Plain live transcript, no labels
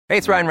Hey,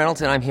 it's Ryan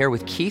Reynolds, and I'm here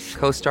with Keith,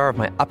 co-star of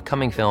my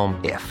upcoming film,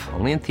 If,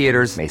 only in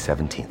theaters May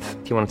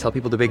 17th. Do you want to tell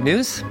people the big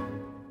news?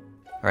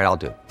 All right,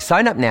 I'll do it.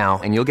 Sign up now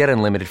and you'll get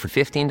unlimited for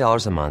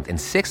 $15 a month and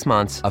 6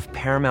 months of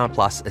Paramount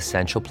Plus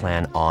Essential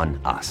Plan on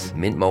us.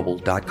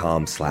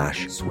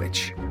 MintMobile.com/switch.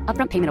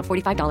 Upfront payment of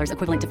 $45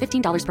 equivalent to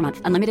 $15 per month.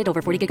 Unlimited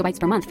over 40 gigabytes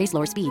per month. Face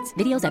lower speeds.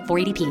 Videos at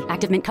 480p.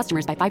 Active Mint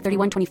customers by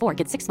 531.24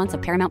 get 6 months of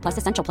Paramount Plus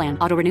Essential Plan.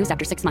 Auto renews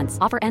after 6 months.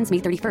 Offer ends May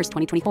 31st,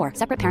 2024.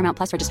 Separate Paramount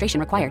Plus registration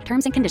required.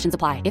 Terms and conditions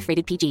apply if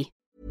rated PG.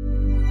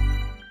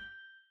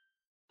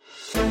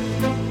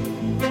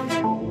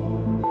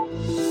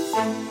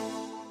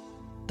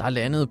 Der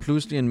landede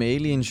pludselig en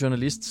mail i en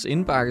journalists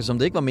indbakke, som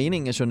det ikke var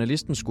meningen, at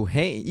journalisten skulle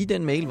have. I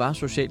den mail var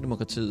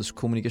Socialdemokratiets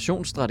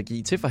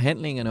kommunikationsstrategi til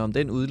forhandlingerne om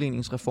den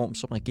udligningsreform,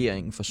 som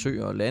regeringen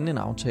forsøger at lande en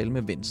aftale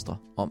med Venstre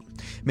om.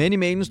 Men i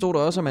mailen stod der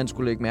også, at man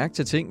skulle lægge mærke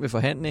til ting ved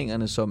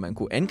forhandlingerne, som man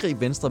kunne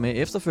angribe Venstre med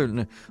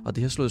efterfølgende, og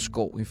det har slået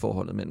skår i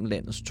forholdet mellem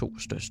landets to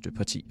største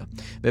partier.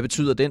 Hvad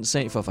betyder den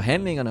sag for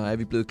forhandlingerne, og er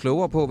vi blevet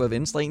klogere på, hvad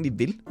Venstre egentlig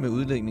vil med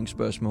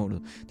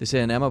udligningsspørgsmålet? Det ser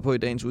jeg nærmere på i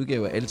dagens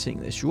udgave af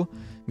Altinget Azure.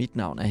 Mit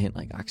navn er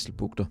Henrik Axel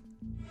Bugter.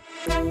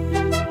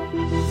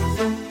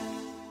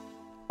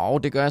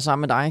 Og det gør jeg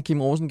sammen med dig,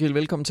 Kim Rosenkilde.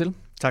 Velkommen til.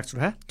 Tak skal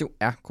du have. Du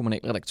er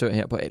kommunalredaktør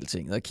her på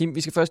Altinget. Og Kim,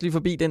 vi skal først lige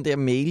forbi den der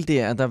mail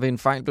der ved en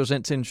fejl blev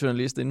sendt til en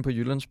journalist inde på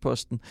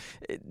Jyllandsposten.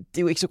 Det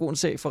er jo ikke så god en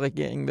sag for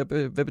regeringen.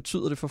 Hvad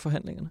betyder det for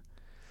forhandlingerne?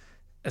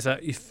 Altså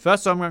i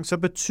første omgang så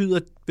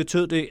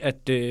betød det,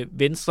 at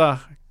Venstre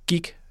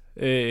gik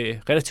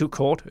relativt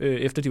kort,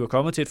 efter de var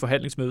kommet til et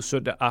forhandlingsmøde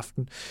søndag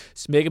aften,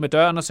 smækkede med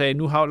døren og sagde,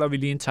 nu holder vi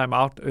lige en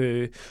time-out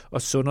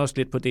og sunder os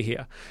lidt på det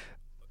her.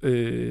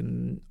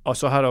 Og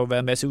så har der jo været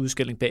en masse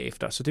udskilling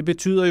bagefter. Så det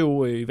betyder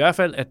jo i hvert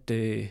fald, at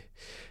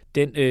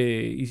den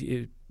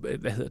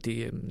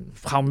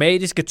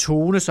pragmatiske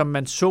tone, som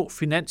man så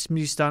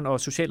finansministeren og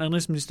social- og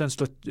indenrigsministeren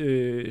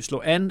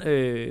slå an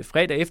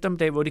fredag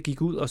eftermiddag, hvor det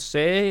gik ud og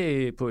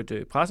sagde på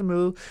et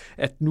pressemøde,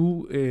 at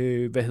nu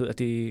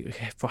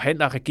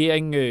forhandler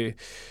regeringen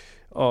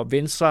og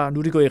Venstre, nu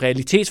er det gået i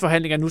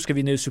realitetsforhandlinger, nu skal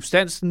vi ned i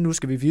substansen, nu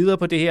skal vi videre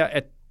på det her,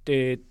 at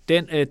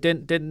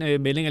den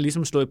melding er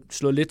ligesom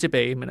slået lidt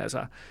tilbage, men altså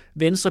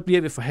Venstre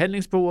bliver ved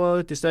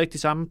forhandlingsbordet, det er stadig de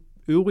samme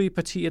øvrige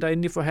partier, der er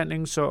inde i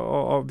forhandlingen,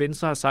 og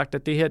Venstre har sagt,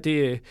 at det her,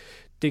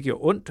 det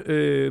giver ondt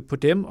på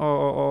dem at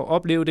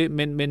opleve det,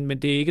 men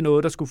det er ikke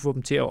noget, der skulle få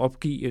dem til at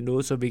opgive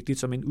noget så vigtigt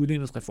som en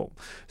udligningsreform,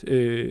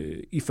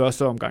 i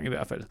første omgang i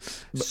hvert fald.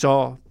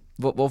 Så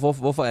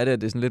Hvorfor er det,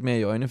 at det er sådan lidt mere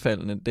i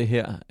øjnefaldende, det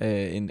her? Der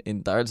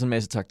er jo altid en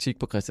masse taktik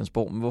på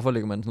Christiansborg, men hvorfor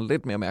lægger man sådan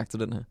lidt mere mærke til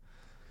den her?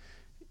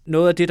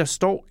 Noget af det, der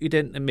står i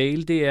den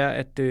mail, det er,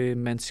 at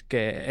man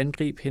skal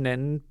angribe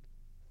hinanden,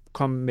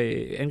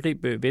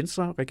 angribe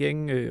Venstre,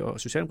 regeringen og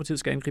Socialdemokratiet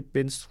skal angribe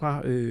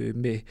Venstre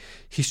med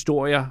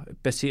historier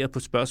baseret på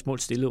spørgsmål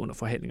stillet under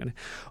forhandlingerne.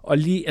 Og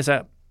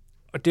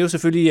det er jo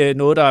selvfølgelig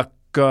noget, der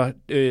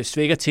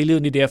svækker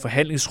tilliden i det her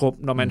forhandlingsrum,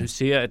 når man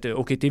ser, at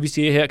okay, det vi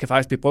siger her kan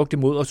faktisk blive brugt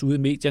imod os ude i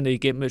medierne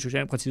igennem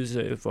Socialdemokratiets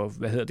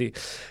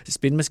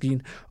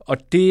spinmaskine. Og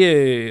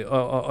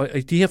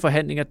i de her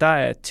forhandlinger, der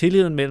er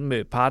tilliden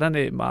mellem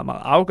parterne meget,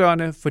 meget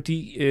afgørende,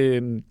 fordi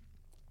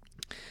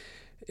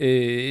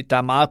der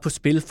er meget på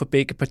spil for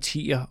begge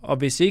partier, og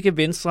hvis ikke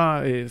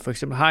Venstre for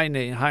eksempel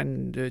har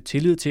en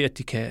tillid til, at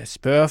de kan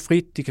spørge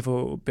frit, de kan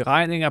få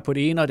beregninger på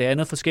det ene og det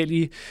andet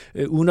forskellige,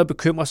 uden at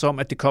bekymre sig om,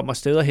 at det kommer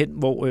steder hen,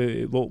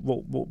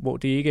 hvor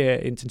det ikke er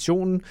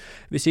intentionen.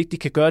 Hvis ikke de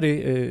kan gøre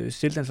det,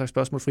 stille den slags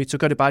spørgsmål frit, så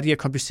gør det bare de her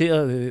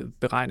komplicerede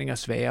beregninger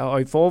svære,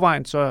 og i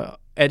forvejen så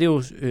er det jo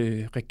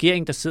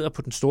regeringen, der sidder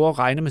på den store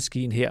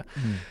regnemaskine her,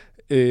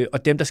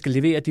 og dem, der skal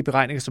levere de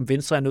beregninger, som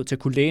Venstre er nødt til at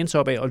kunne læne sig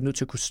op af, og er nødt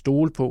til at kunne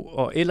stole på.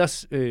 Og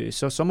ellers,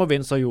 så må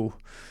Venstre jo,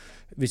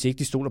 hvis ikke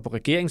de stoler på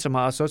regeringen så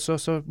meget,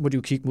 så må de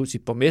jo kigge mod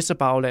sit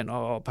borgmesterbagland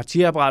og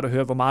partiapparat og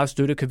høre, hvor meget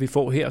støtte kan vi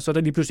få her. Og så er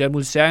der lige pludselig alle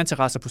mulige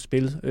særinteresser på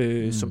spil,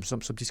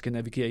 som de skal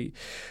navigere i.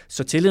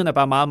 Så tilliden er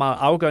bare meget, meget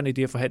afgørende i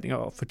de her forhandlinger,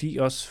 og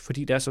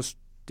fordi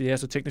det er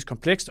så teknisk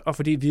komplekst, og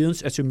fordi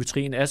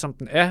vidensasymmetrien er, som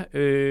den er.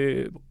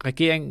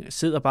 Regeringen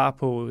sidder bare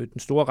på den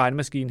store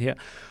regnemaskine her,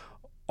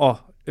 og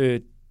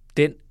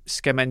den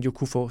skal man jo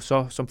kunne få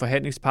så som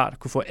forhandlingspart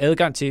kunne få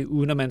adgang til,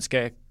 uden at man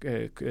skal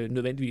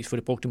nødvendigvis få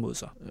det brugt imod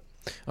sig.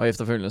 Og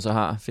efterfølgende så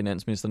har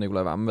finansminister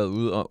Nicolai Wammen været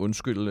ude og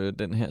undskylde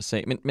den her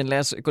sag. Men lad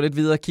os gå lidt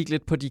videre og kigge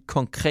lidt på de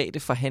konkrete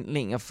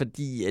forhandlinger,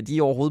 fordi er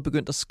de overhovedet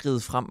begyndt at skride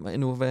frem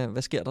nu?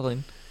 Hvad sker der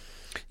derinde?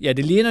 Ja,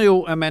 det ligner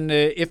jo, at man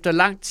efter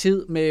lang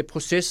tid med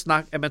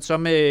processnak, at man så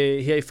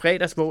med her i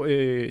fredags, hvor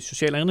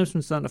social- og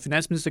indenrigsministeren og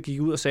finansminister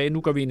gik ud og sagde,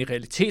 nu går vi ind i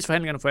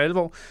realitetsforhandlingerne for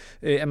alvor,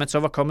 at man så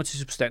var kommet til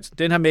substansen.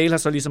 Den her mail har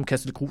så ligesom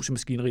kastet grus i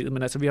maskineriet,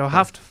 men altså vi har jo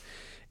haft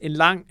en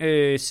lang,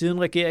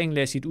 siden regeringen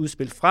lagde sit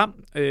udspil frem,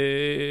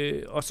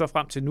 og så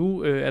frem til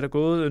nu er der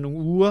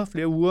gået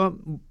flere uger,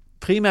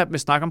 primært med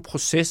snak om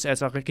proces,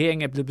 altså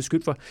regeringen er blevet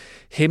beskyldt for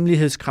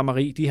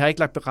hemmelighedskrammeri. De har ikke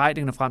lagt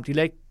beregningerne frem, de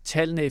har ikke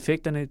tallene,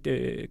 effekterne,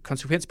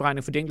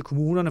 konsekvensberegninger for de enkelte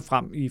kommunerne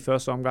frem i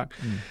første omgang.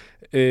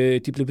 De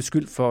er blevet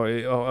beskyldt for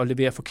at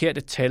levere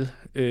forkerte tal.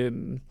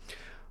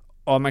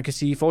 Og man kan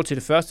sige, i forhold til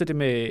det første, det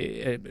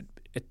med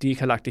at de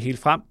ikke har lagt det hele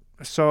frem,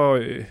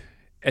 så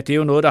at det er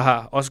jo noget, der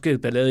har også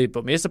givet ballade i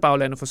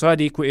borgmesterbaglandet, for så har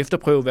de ikke kunne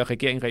efterprøve, hvad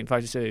regeringen rent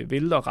faktisk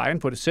vil, og regne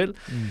på det selv.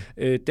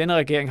 Denne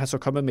regering har så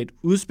kommet med et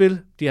udspil.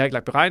 De har ikke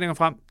lagt beregninger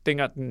frem.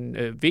 Dengang den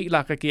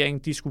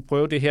VLAG-regering, de skulle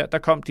prøve det her, der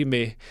kom de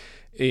med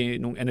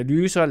nogle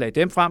analyser og lagde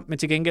dem frem, men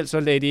til gengæld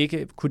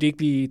så kunne de ikke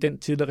blive, den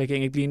tidligere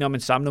regering ikke blive enige om en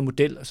samlet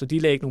model, så de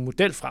lagde ikke nogen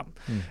model frem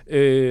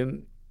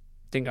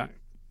dengang.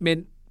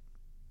 Men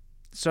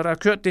så der har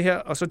kørt det her,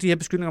 og så de her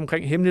beskyldninger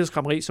omkring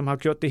hemmelighedskræmmeri, som har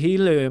gjort det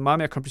hele meget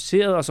mere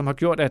kompliceret, og som har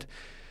gjort, at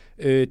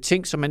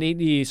ting, som man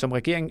egentlig som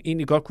regering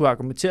egentlig godt kunne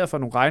argumentere for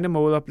nogle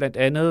regnemåder, blandt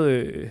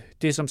andet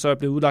det, som så er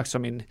blevet udlagt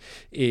som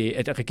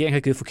at regeringen har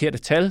givet forkerte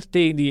tal.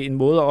 Det er egentlig en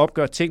måde at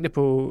opgøre tingene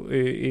på,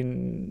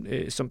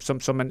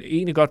 som man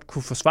egentlig godt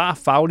kunne forsvare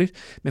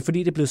fagligt, men fordi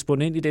det er blevet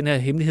spundet ind i den her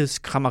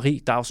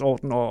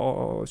hemmelighedskræmmeri-dagsorden,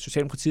 og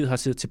Socialdemokratiet har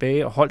siddet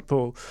tilbage og holdt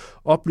på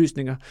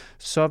oplysninger,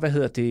 så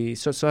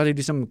så har det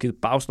ligesom givet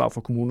bagslag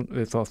for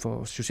kommunen,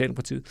 for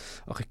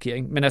Socialdemokratiet og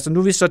regeringen. Men altså nu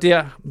er vi så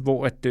der,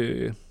 hvor at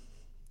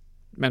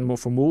man må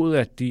formode,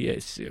 at de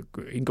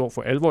indgår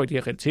for alvor i de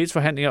her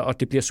realitetsforhandlinger, og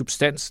det bliver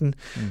substansen,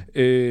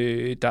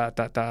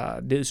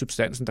 der ned i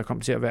substansen, der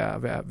kommer til at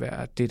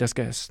være det, der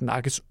skal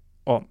snakkes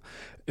om.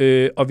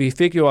 Og vi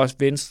fik jo også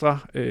Venstre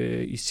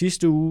i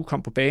sidste uge,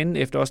 kom på banen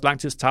efter også lang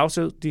tids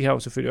tavshed. De har jo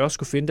selvfølgelig også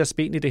skulle finde deres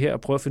ben i det her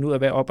og prøve at finde ud af,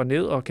 hvad er op og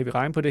ned, og kan vi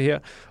regne på det her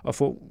og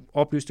få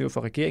oplysninger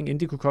fra regeringen, inden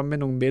de kunne komme med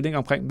nogle meldinger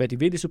omkring, hvad de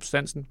vil i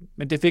substansen.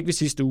 Men det fik vi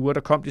sidste uge, og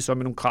der kom de så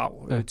med nogle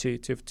krav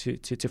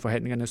til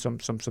forhandlingerne,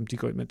 som de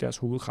går ind med deres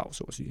hovedkrav,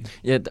 så at sige.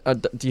 Ja, og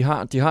de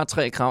har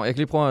 3 krav. Jeg kan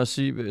lige prøve at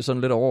sige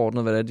sådan lidt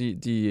overordnet, hvad det er,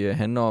 de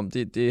handler om.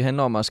 Det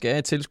handler om at skære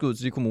et tilskud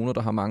til de kommuner,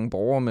 der har mange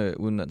borgere med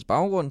udenlandsk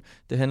baggrund.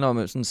 Det handler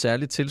om sådan et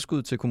særligt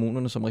tilskud til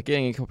kommunerne, som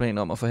regeringen ikke har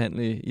planer om at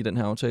forhandle i den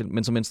her aftale,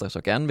 men som Venstre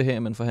så gerne vil have,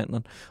 at man forhandler.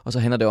 Og så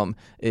handler det om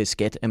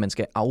skat, at man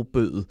skal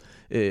afbøde,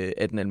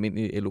 at den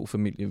almindelige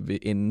LO-familie vil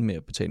ende med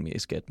at betale mere i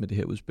skat med det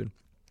her udspil.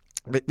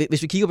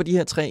 Hvis vi kigger på de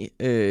her 3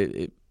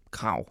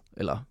 krav,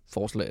 eller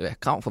forslag,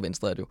 krav fra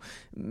Venstre er det jo,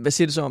 hvad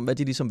siger det så om, hvad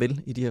de ligesom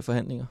vil i de her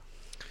forhandlinger?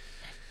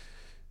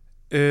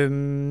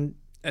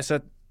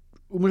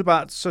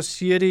 Umiddelbart så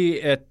siger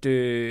de,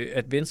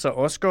 at Venstre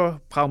også går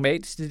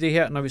pragmatisk i det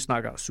her, når vi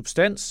snakker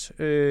substans.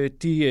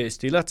 De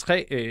stiller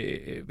 3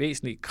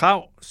 væsentlige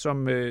krav,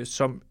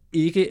 som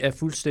ikke er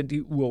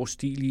fuldstændig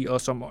uoverstigelige,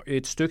 og som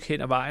et stykke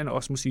hen ad vejen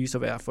også må siges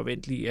at være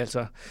forventelige.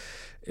 Altså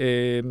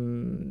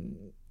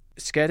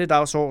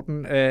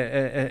skattedagsordenen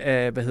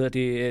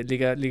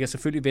ligger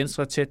selvfølgelig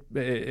Venstre tæt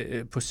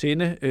på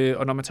sinde,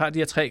 og når man tager de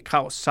her 3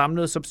 krav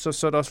samlet,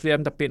 så er der også flere af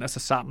dem, der binder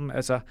sig sammen.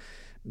 Altså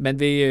man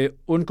vil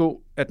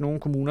undgå, at nogle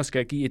kommuner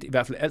skal give et i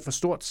hvert fald alt for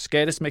stort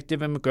skattesmæk. Det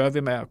vil man gøre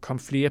ved at komme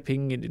flere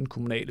penge ind i den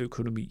kommunale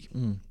økonomi.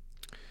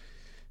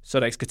 Så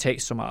der ikke skal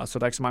tages så meget. Så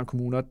der er ikke så mange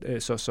kommuner,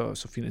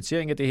 så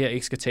finansiering af det her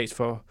ikke skal tages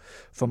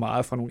for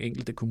meget fra nogle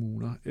enkelte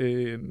kommuner.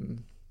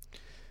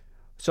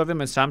 Så vil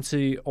man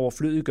samtidig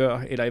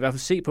overflødiggøre, eller i hvert fald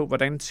se på,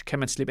 hvordan kan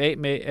man slippe af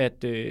med,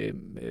 at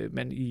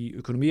man i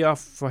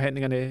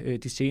økonomiforhandlingerne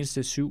de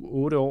seneste 7-8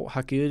 år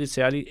har givet et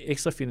særligt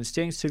ekstra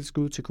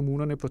finansieringstilskud til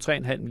kommunerne på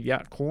 3,5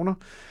 milliard kroner,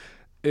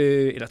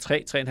 eller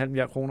 3,5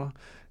 milliard kroner,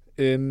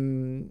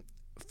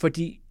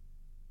 fordi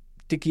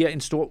det giver en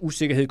stor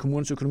usikkerhed i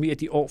kommunens økonomi, at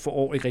de år for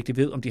år ikke rigtig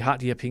ved, om de har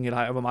de her penge eller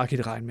ej, og hvor meget kan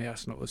de regne med og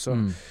sådan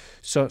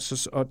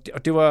noget.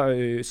 Og det var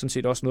sådan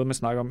set også noget, man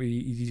snakker om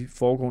i de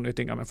foregående,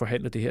 dengang man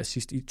forhandlede det her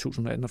sidst i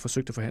 2018 og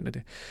forsøgte at forhandle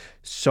det.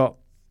 Så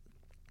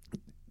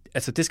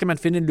altså, det skal man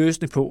finde en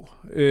løsning på.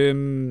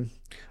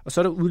 Og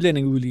så er der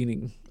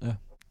udlændingeudligningen. Ja.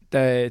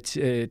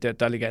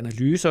 Der ligger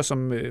analyser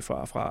som,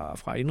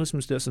 fra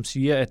Indenrigsministeriet, som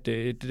siger, at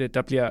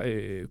der bliver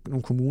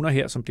nogle kommuner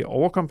her, som bliver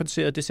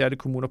overkompenseret. Det er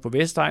særligt kommuner på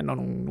Vestegnen og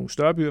nogle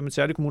større byer, men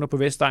særligt kommuner på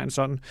Vestegnen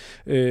sådan,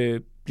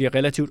 bliver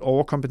relativt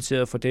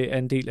overkompenseret for det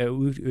andel af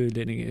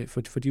udlændinge,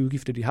 for de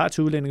udgifter, de har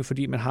til udlændinge,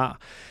 fordi man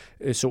har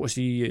så at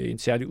sige en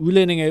særlig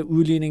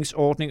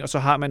udligningsordning, og så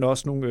har man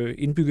også nogle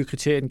indbyggede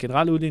kriterier i den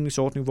generelle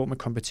udligningsordning, hvor man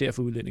kompenserer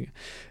for udlændinge.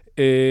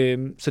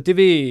 Så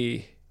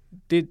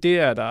det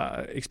er der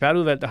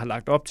ekspertudvalg, der har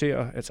lagt op til,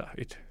 altså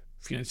et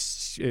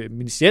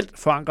ministerielt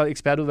forankret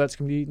ekspertudvalg,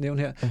 skal man lige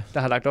nævne her, der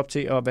har lagt op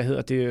til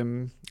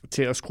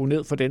til at skrue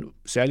ned for den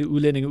særlige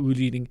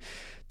udlændingeudligning.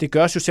 Det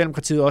gør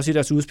Socialdemokratiet også i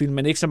deres udspil,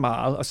 men ikke så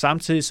meget. Og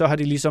samtidig så har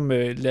de ligesom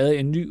lavet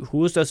en ny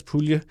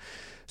hovedstadspulje,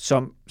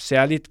 som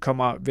særligt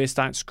kommer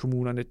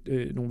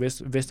nogle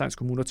Vestegns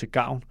kommuner til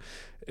gavn.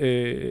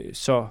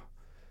 Så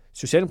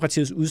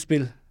Socialdemokratiets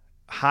udspil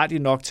har de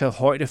nok taget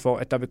højde for,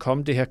 at der vil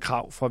komme det her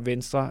krav fra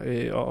Venstre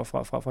og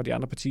fra de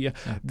andre partier,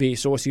 ved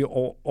så at sige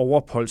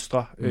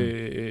overpolstre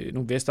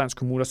nogle Vestegns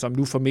kommuner, som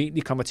nu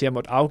formentlig kommer til at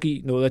måtte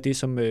afgive noget af det,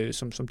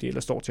 som de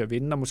ellers står til at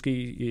vinde, og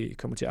måske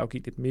kommer til at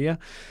afgive lidt mere,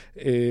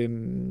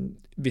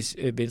 hvis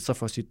Venstre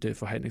får sit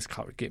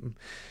forhandlingskrav igennem.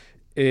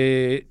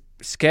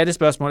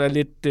 Skattespørgsmål er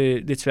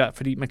lidt svært,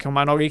 fordi man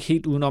kommer nok ikke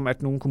helt udenom,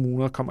 at nogle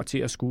kommuner kommer til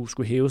at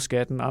skulle hæve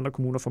skatten, andre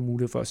kommuner får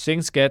mulighed for at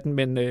sænke skatten,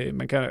 men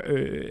man kan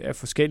af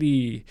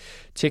forskellige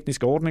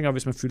tekniske ordninger,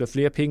 hvis man fylder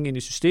flere penge ind i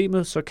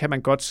systemet, så kan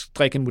man godt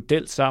strikke en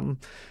model sammen,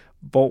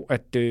 hvor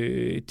at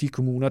de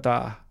kommuner,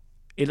 der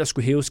ellers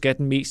skulle hæve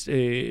skatten mest,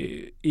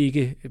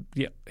 ikke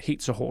bliver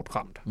helt så hårdt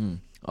ramt.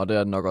 Og det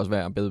er nok også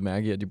værd at bede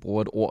mærke i, at de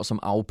bruger et ord som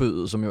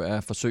afbøde, som jo er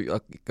at forsøge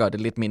at gøre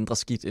det lidt mindre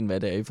skidt, end hvad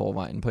det er i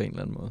forvejen på en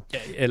eller anden måde. Ja,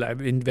 eller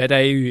hvad der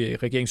er i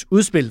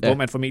regeringsudspil, hvor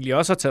man formentlig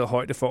også har taget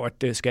højde for,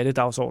 at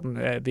skattedagsordenen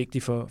er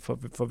vigtig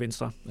for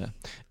Venstre. Ja.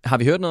 Har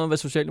vi hørt noget om, hvad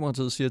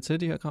Socialdemokratiet siger til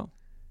de her krav?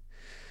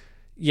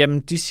 Jamen,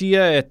 de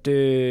siger, at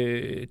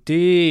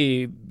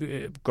det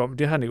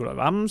har Nicolai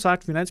Wammen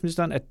sagt,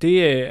 finansministeren, at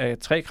det er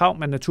 3 krav,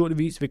 man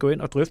naturligvis vil gå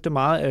ind og drøfte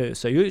meget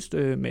seriøst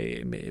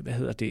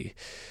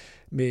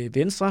med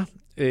Venstre.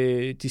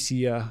 De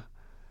siger,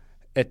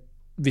 at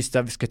hvis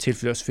der skal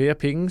tilføres flere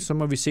penge, så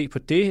må vi se på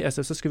det.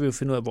 Altså, så skal vi jo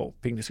finde ud af, hvor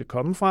pengene skal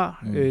komme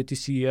fra. De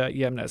siger,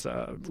 jamen altså,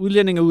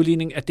 udlænding og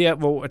udligning er der,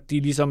 hvor de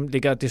ligesom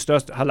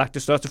har lagt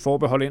det største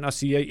forbehold ind og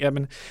siger,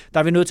 jamen, der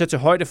er vi nødt til at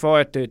tage højde for,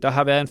 at der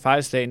har været en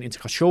fejlslagen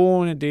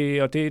integration,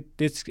 det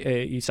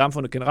i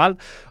samfundet generelt,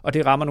 og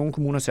det rammer nogle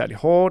kommuner særlig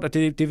hårdt, og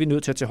det er vi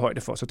nødt til at tage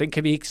højde for. Så den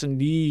kan vi ikke sådan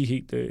lige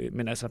helt,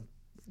 men altså,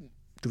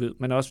 du ved,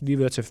 man er også lige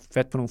ved at tage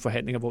fat på nogle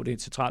forhandlinger, hvor det er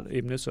et centralt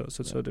emne,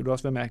 så det vil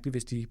også være mærkeligt,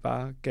 hvis de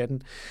bare gav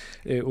den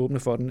åbne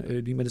for den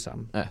lige med det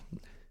samme. Ja.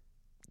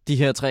 De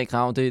her 3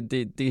 krav,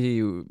 det er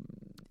jo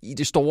i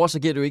det store, så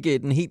giver det jo ikke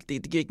det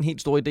giver ikke en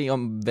helt stor idé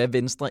om, hvad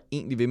Venstre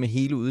egentlig vil med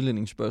hele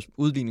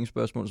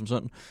udligningsspørgsmålet som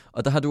sådan.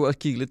 Og der har du også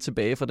kigget lidt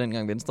tilbage fra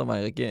dengang Venstre var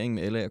i regering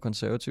med LA og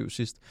Konservativ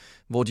sidst,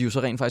 hvor de jo så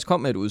rent faktisk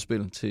kom med et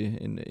udspil til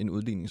en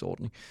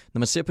udligningsordning. Når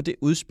man ser på det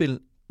udspil,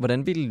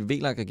 hvordan ville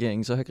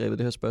VLAK-regeringen så have grebet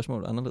det her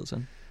spørgsmål anderledes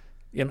an?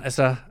 Jamen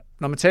altså,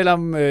 når man taler om,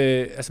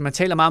 man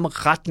taler meget om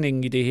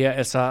retningen i det her,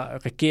 altså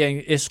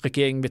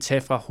S-regeringen vil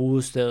tage fra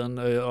hovedstaden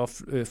og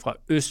fra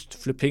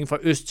øst, flytte penge fra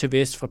øst til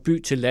vest, fra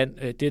by til land.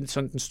 Det er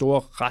sådan den store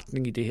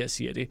retning i det her,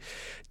 siger det.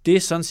 Det er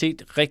sådan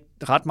set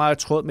ret meget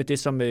tråd med det,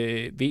 som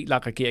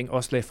VLAK-regeringen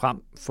også lagde frem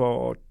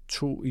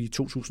i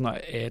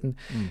 2018.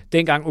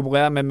 Dengang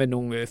opererede man med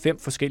nogle 5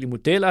 forskellige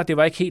modeller. Det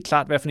var ikke helt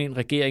klart, hvad for en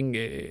regering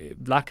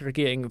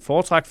VLAK-regeringen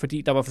foretrak,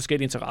 fordi der var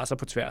forskellige interesser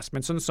på tværs.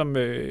 Men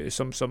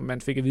sådan som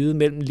man fik at vide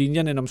mellem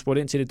linjerne, når man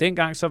spurgte ind til det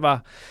dengang, så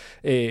var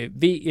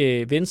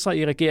Venstre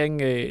i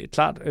regeringen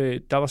klart,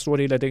 der var stor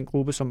del af den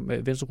gruppe,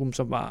 Venstregruppen,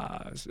 som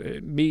var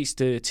mest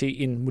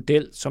til en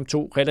model,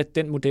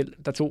 den model,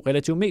 der tog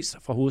relativt mest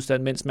fra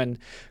hovedstaden, mens man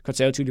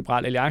Konservativ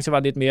Liberal Alliance var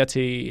lidt mere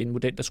til en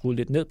model, der skruede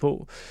lidt ned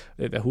på,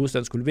 hvad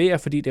hovedstaden skulle levere,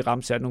 fordi det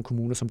ramte særligt nogle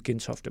kommuner som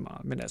Gentofte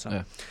meget. Men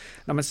altså,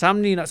 når man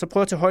sammenligner, så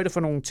prøver at tage højde for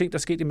nogle ting, der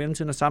skete i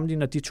mellemtiden, og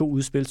sammenligner de 2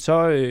 udspil,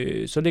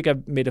 så ligger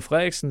Mette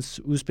Frederiksens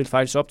udspil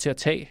faktisk op til at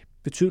tage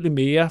betydeligt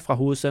mere fra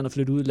hovedstaden og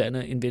flytte ud i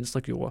landet, end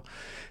Venstre gjorde.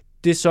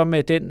 Det er så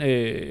med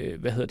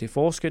den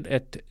forskel,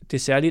 at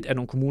det særligt er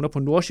nogle kommuner på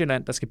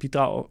Nordsjælland, der skal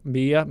bidrage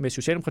mere med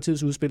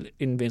Socialdemokratiets udspil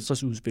end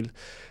Venstres udspil.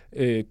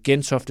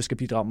 Gentofte skal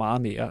bidrage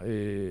meget mere.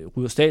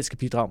 Rudersdal skal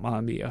bidrage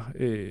meget mere.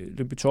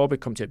 Lyngby-Taarbæk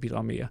kommer til at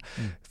bidrage mere.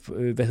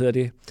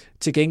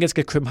 Til gengæld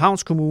skal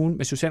Københavns Kommune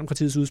med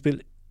Socialdemokratiets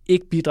udspil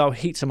ikke bidrage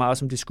helt så meget,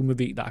 som det skulle med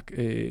VLAK.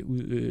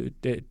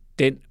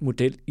 Den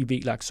model i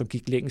VLAK, som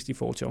gik længst i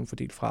forhold til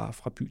omfordelt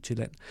fra by til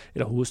land,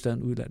 eller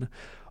hovedstaden udlandet.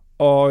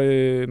 Og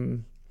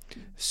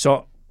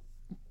så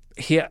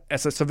her,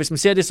 altså, så hvis man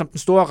ser det som den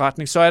store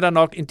retning, så er der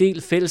nok en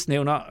del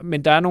fællesnævner,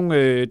 men der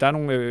er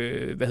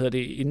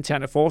nogle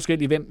interne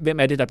forskel i, hvem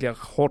er det, der bliver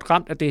hårdt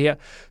ramt af det her,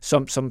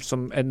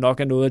 som er nok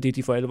er noget af det,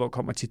 de for alvor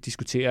kommer til at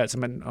diskutere.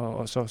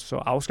 Altså så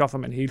afskaffer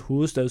man hele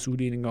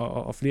hovedstadsudligning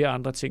og flere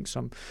andre ting,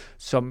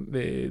 som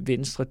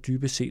Venstre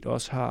dybest set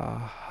også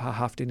har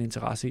haft en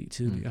interesse i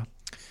tidligere.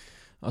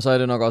 Og så er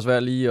det nok også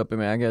værd lige at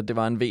bemærke, at det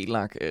var en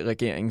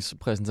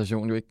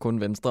VLAK-regeringspræsentation, jo ikke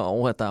kun Venstre,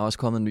 og at der er også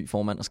kommet en ny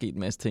formand og sket en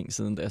masse ting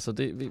siden da.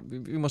 Så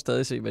vi må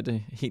stadig se, hvad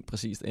det helt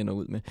præcist ender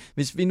ud med.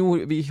 Hvis vi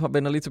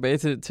vender lidt tilbage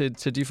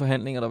til de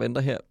forhandlinger, der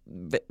venter her.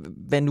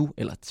 Hvad nu?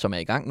 Eller som er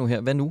i gang nu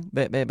her. Hvad nu?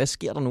 Hvad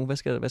sker der nu? Hvad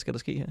skal der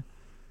ske her?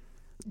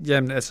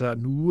 Jamen altså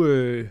nu...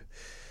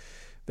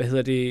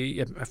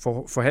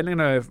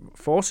 forhandlingerne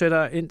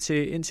fortsætter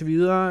indtil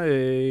videre.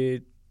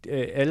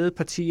 Alle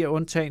partier,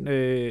 undtagen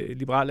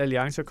Liberal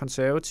Alliance og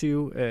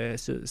Konservative,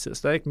 sidder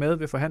stadig med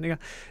ved forhandlinger.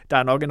 Der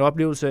er nok en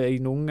oplevelse i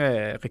nogle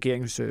af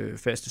regeringens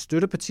faste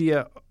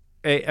støttepartier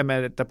af,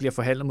 at der bliver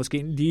forhandlet måske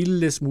en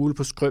lille smule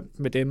på skrømt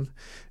med dem,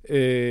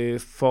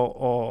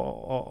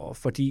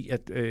 fordi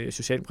at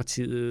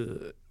Socialdemokratiet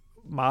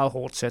meget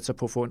hårdt satser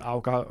på at få en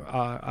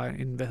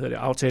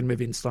aftale med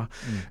Venstre.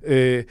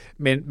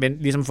 Men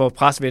ligesom for at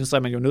presse Venstre,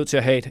 er man jo nødt til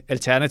at have et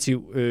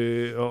alternativ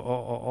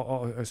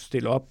og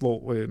stille op,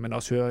 hvor man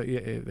også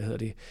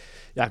hører,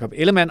 Jakob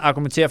Ellemann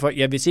argumenterer for,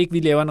 ja, hvis ikke vi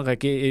laver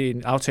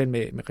en aftale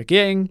med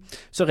regeringen,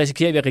 så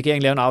risikerer vi, at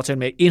regeringen laver en aftale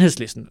med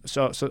Enhedslisten.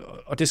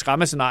 Og det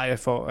skræmmescenarie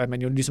for, at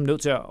man jo ligesom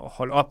nødt til at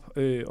holde op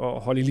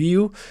og holde i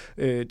live.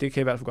 Det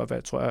kan i hvert fald godt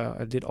være, tror jeg,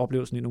 er lidt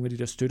oplevelsen i nogle af de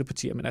der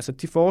støttepartier. Men altså,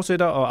 de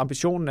fortsætter, og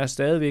ambitionen er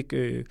stadigvæk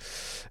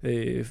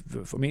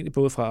formentlig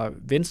både fra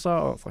Venstre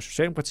og fra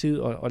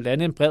Socialdemokratiet og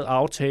lande en bred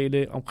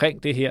aftale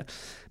omkring det her.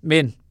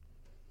 Men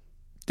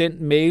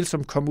den mail,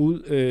 som kom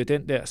ud,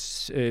 den der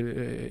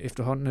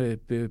efterhånden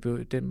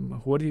den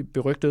hurtigt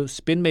berygtede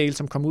spin-mail,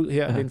 som kom ud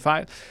her ved en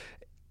fejl,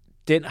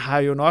 den har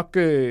jo nok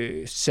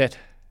sat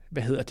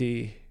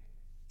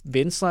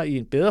Venstre i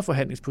en bedre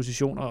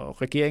forhandlingsposition,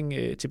 og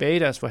regeringen tilbage i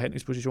deres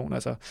forhandlingsposition.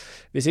 Altså,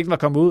 hvis ikke den var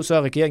kommet ud, så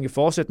er regeringen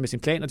fortsat med sin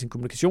plan og sin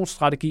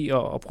kommunikationsstrategi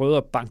og prøvet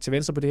at banke til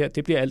venstre på det her.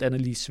 Det bliver alt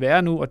andet lige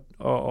sværere nu,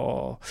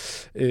 og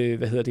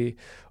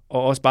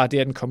også bare det,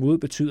 at den kommer ud,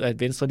 betyder, at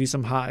Venstre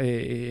ligesom har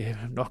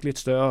nok lidt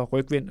større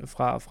rygvind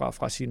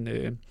fra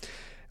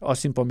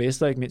sin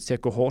borgmester, ikke mindst til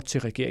at gå hårdt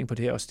til regeringen på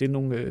det her, og stille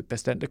nogle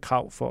bastante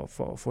krav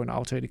for at få en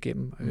aftale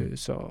igennem.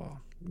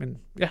 Men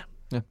ja.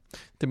 Ja,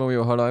 det må vi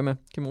jo holde øje med.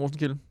 Kim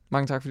Rosenkilde,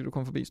 mange tak, fordi du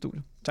kom forbi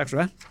studiet. Tak skal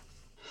du have.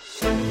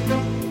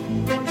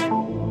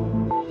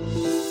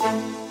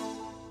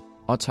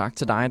 Og tak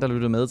til dig, der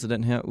lyttede med til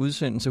den her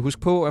udsendelse.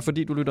 Husk på, at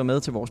fordi du lytter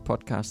med til vores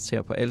podcast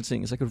her på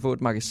Altinget, så kan du få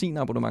et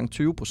magasinabonnement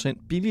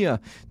 20% billigere.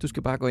 Du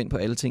skal bare gå ind på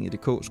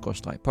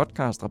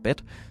altinget.dk/podcast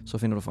rabat, så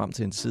finder du frem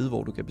til en side,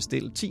 hvor du kan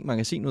bestille 10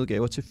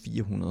 magasinudgaver til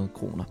 400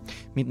 kroner.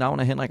 Mit navn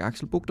er Henrik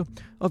Axel Bugter,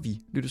 og vi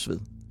lyttes ved.